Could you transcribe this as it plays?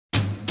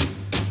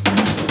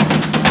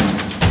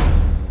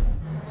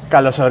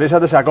Καλώς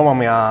ορίσατε σε ακόμα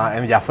μια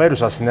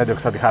ενδιαφέρουσα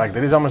συνέντευξη, θα τη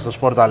χαρακτηρίζαμε, στο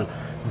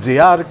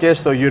sportal.gr και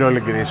στο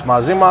euroleague.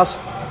 Μαζί μας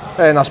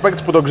ένας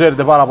παίκτης που τον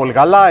ξέρετε πάρα πολύ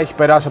καλά, έχει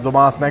περάσει από τον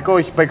Παναθηναϊκό,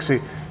 έχει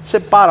παίξει σε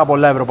πάρα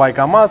πολλά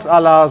ευρωπαϊκά μάτς,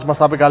 αλλά μας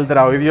τα πει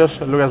καλύτερα ο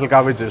ίδιος, Λούκας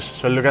Λεκαβίτσιους.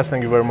 So Lucas,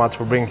 thank you very much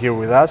for being here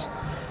with us.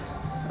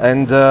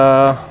 And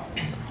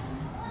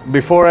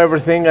before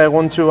everything, I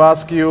want to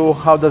ask you,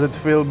 how does it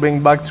feel being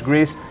back to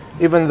Greece,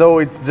 even though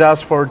it's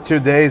just for 2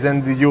 days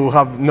and you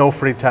have no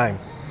free time?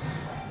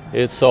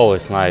 It's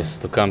always nice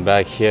to come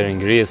back here in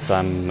Greece.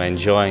 I'm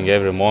enjoying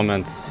every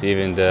moment,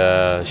 even the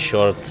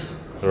short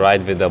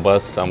ride with the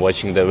bus. I'm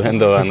watching the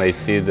window and I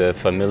see the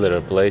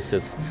familiar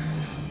places.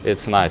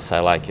 It's nice, I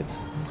like it.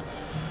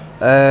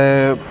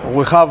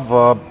 We have,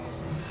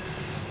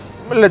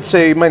 let's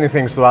say, many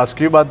things to ask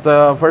you, but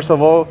first of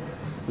all,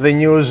 the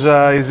news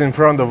is in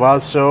front of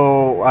us, so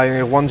I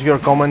want your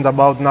comment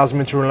about Naz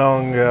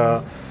Mítru-Lonγκ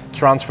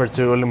transfer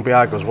to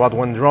Olympiacos. What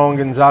went wrong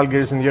in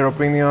Zálγκιρις, in your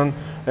opinion,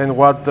 and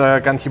what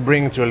can he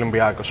bring to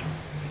Olympiacos?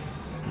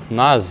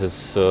 Naz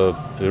is a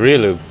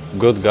really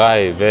good guy,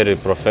 very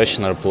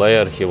professional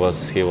player. He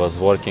was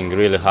working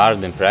really hard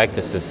in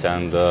practices,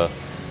 and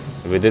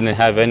we didn't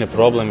have any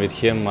problem with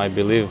him, I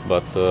believe.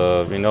 But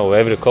you know,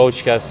 every coach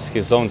has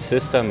his own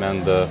system,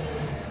 and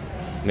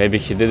maybe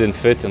he didn't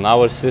fit in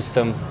our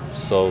system.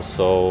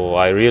 So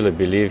I really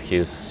believe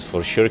he's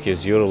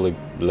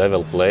EuroLeague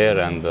level player,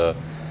 and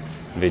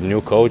with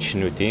new coach,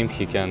 new team,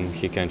 he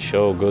can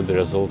show good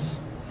results.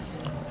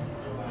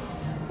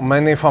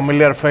 Many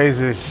familiar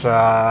faces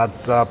at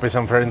Peace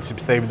and Friendship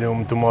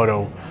Stadium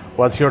tomorrow.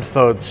 What's your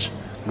thoughts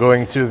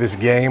going to this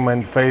game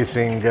and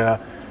facing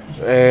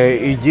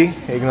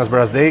Ignas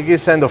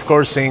Brasdeikis, and of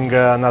course seeing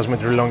Naz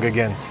Mítru-Lonγκ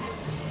again?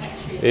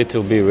 It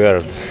will be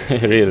weird,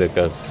 really,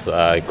 because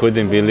I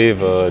couldn't believe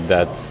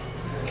that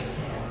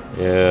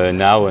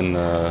now in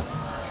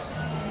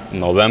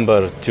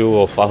November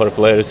 2 of our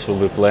players will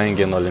be playing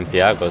in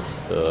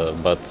Olympiacos,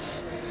 but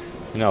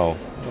you know,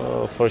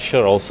 for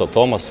sure also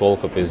Thomas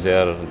Volkov is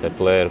there, the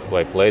player who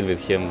I played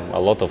with him, a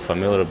lot of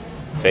familiar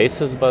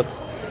faces, but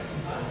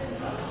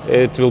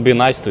it will be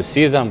nice to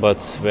see them,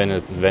 but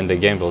when the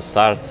game will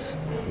start,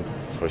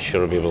 for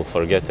sure we will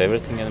forget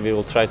everything and we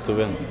will try to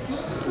win.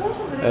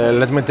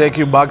 Let me take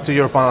you back to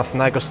your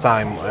Panathinaikos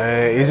time.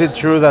 Is it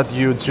true that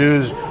you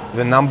choose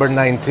the number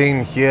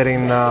 19 here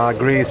in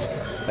Greece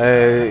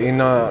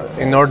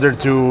in order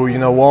to, you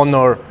know,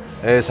 honor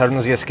Naz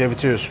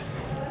Mítru?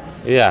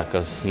 Yeah,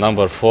 because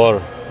number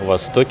 4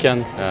 was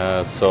taken,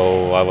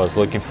 so I was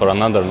looking for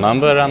another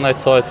number, and I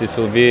thought it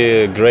will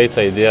be a great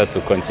idea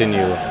to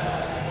continue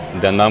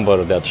the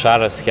number that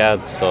Charas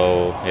had,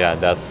 so yeah,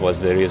 that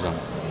was the reason.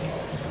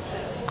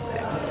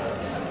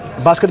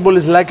 Basketball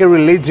is like a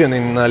religion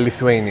in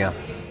Lithuania.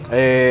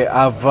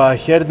 I've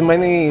heard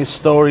many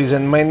stories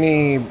and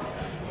many,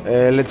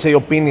 let's say,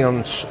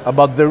 opinions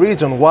about the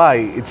reason why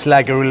it's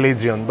like a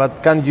religion,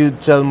 but can you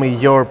tell me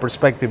your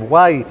perspective?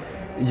 Why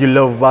you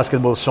love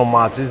basketball so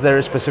much? Is there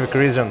a specific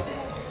reason?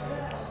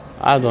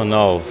 I don't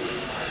know.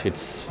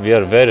 We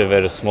are very,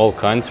 very small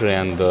country,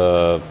 and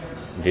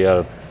we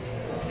are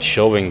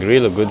showing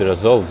really good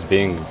results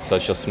being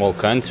such a small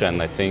country,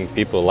 and I think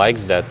people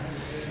likes that.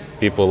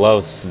 People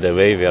loves the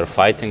way we are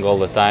fighting all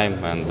the time,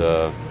 and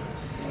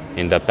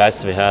in the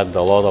past we had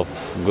a lot of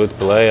good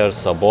players,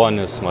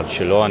 Sabonis,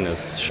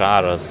 Marčiulionis,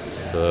 Šaras,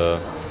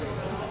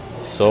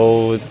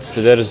 so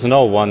there is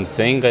no one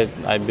thing,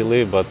 I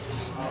believe, but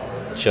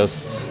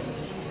just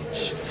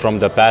from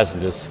the past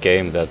this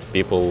came that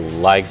people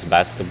likes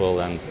basketball,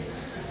 and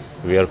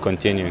we are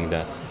continuing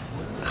that.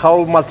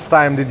 How much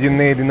time did you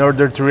need in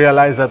order to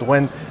realize that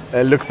when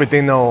Luke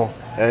Pitino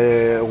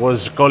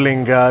was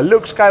calling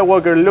Luke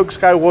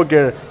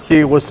Skywalker,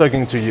 he was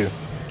talking to you?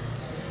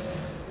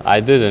 I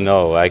didn't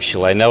know,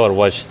 actually. I never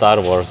watched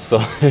Star Wars, so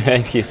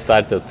when he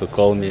started to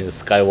call me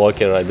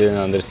Skywalker, I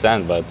didn't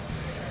understand, but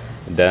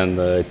then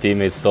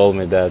teammates told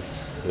me that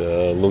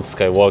Luke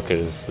Skywalker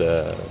is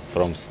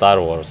from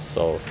Star Wars,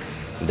 so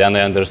then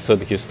I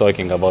understood he's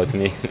talking about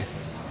me.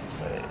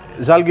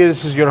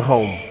 Zalgiris is your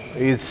home.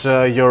 It's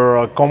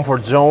your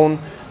comfort zone.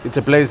 It's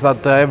a place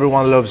that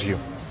everyone loves you.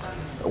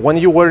 When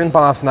you were in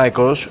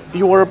Panathinaikos,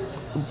 you were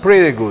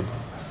pretty good.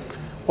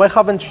 Why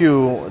haven't you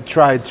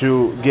tried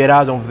to get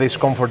out of this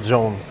comfort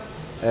zone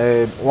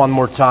one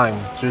more time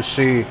to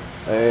see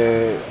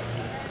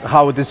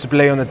how it is to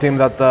play on a team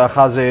that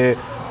has a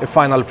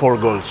final 4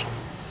 goals?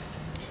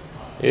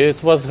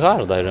 It was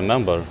hard, I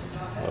remember.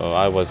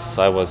 I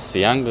was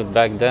young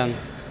back then.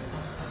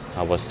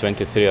 I was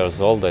 23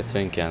 years old, I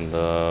think, and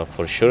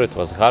for sure it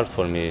was hard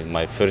for me.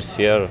 My first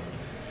year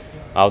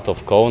out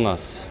of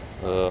Kaunas,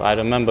 I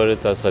remember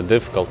it as a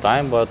difficult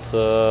time, but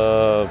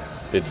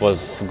it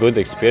was good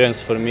experience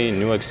for me,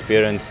 new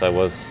experience. I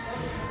was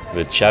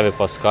with Xavi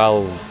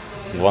Pascal,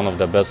 one of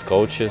the best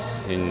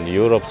coaches in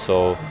Europe,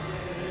 so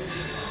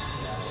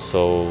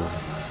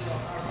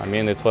I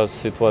mean it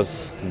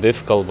was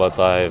difficult, but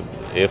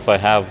if I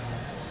have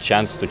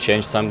chance to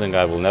change something,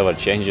 I will never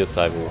change it.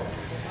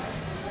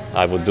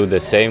 I would do the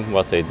same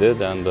what I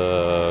did, and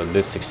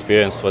this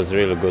experience was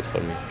really good for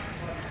me.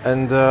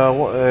 And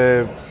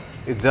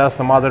it's just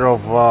a matter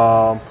of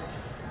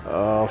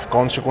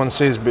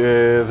consequences.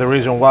 The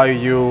reason why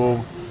you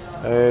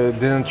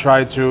didn't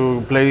try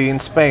to play in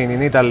Spain,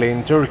 in Italy,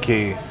 in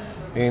Turkey,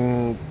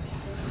 in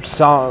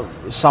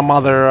some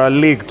other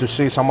league to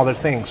see some other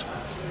things.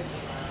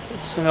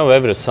 It's, you know,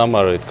 every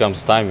summer it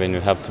comes time when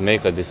you have to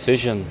make a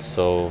decision.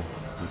 So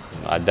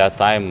at that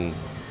time,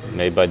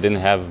 maybe I didn't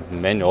have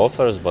many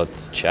offers, but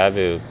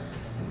Xavi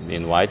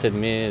invited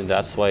me.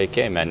 That's why I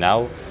came. And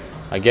now,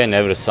 again,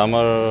 every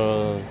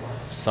summer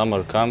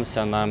comes,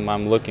 and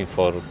I'm looking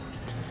for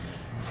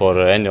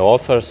any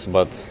offers.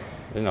 But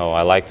you know,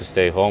 I like to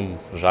stay home.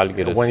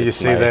 Zálγκιρις. When you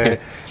see the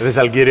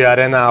Zalgiris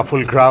arena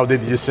full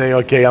crowded, you say,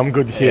 "Okay, I'm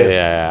good here."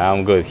 Yeah,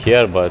 I'm good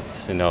here. But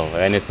you know,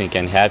 anything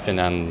can happen,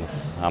 and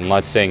I'm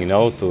not saying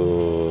no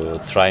to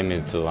try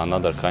me to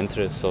another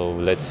country. So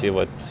let's see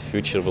what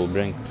future will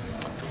bring.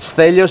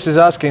 Stelios is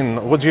asking,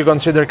 would you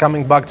consider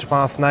coming back to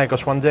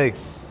Panathinaikos one day?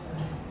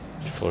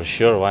 For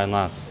sure, why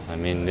not? I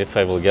mean, if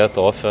I will get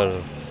offer,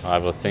 I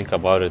will think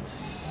about it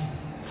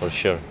for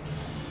sure.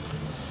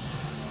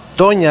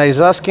 Tonya is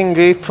asking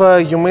if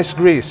you miss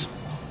Greece.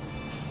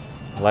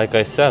 Like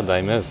I said,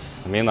 I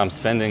miss. I mean, I'm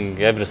spending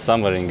every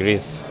summer in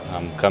Greece.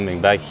 I'm coming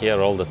back here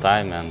all the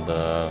time, and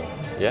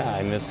yeah,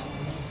 I miss.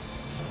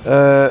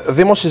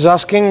 Dimos is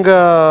asking,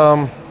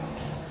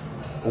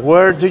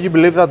 where do you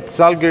believe that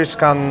Zalgiris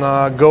can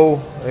go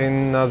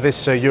in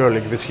this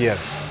EuroLeague this year?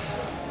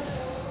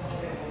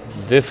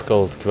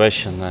 Difficult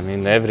question. I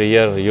mean, every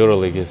year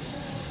EuroLeague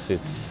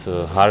it's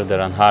harder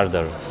and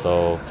harder.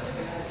 So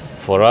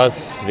for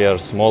us, we are a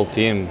small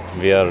team.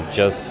 We are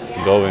just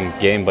going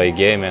game by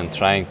game and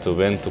trying to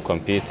win, to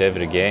compete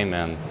every game.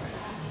 And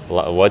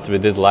what we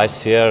did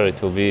last year,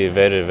 it will be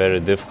very, very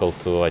difficult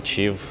to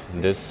achieve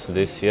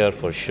this year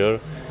for sure.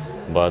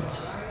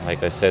 But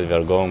like I said, we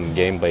are going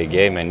game by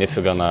game, and if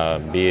you're gonna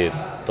be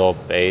top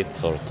 8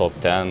 or top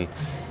 10,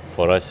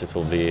 for us it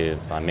will be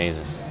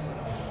amazing.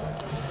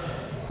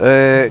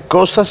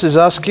 Kostas is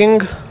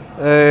asking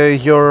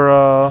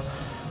your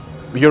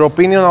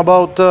opinion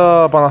about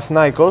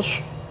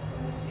Panathinaikos,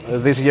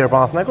 this year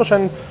Panathinaikos,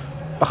 and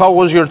how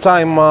was your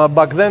time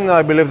back then?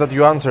 I believe that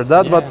you answered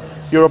that, but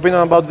your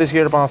opinion about this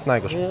year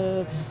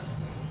Panathinaikos?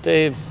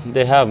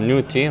 They have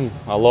new team,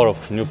 a lot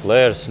of new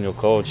players, new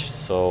coach,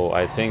 so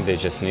I think they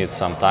just need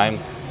some time.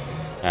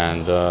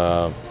 And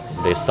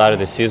they started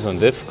the season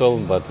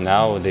difficult, but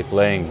now they're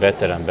playing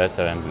better and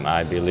better, and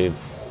I believe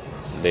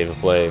they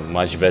will play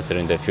much better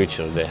in the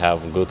future. They have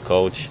good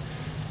coach,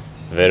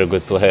 very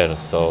good players,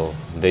 so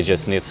they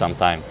just need some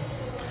time.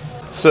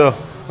 So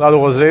that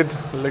was it.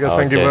 Lucas,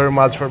 thank you very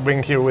much for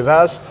being here with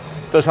us.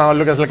 Αυτός ήταν ο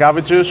Λούκας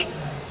Λεκαβίτσιους.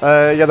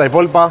 Για τα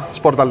υπόλοιπα,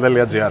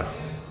 sportal.gr.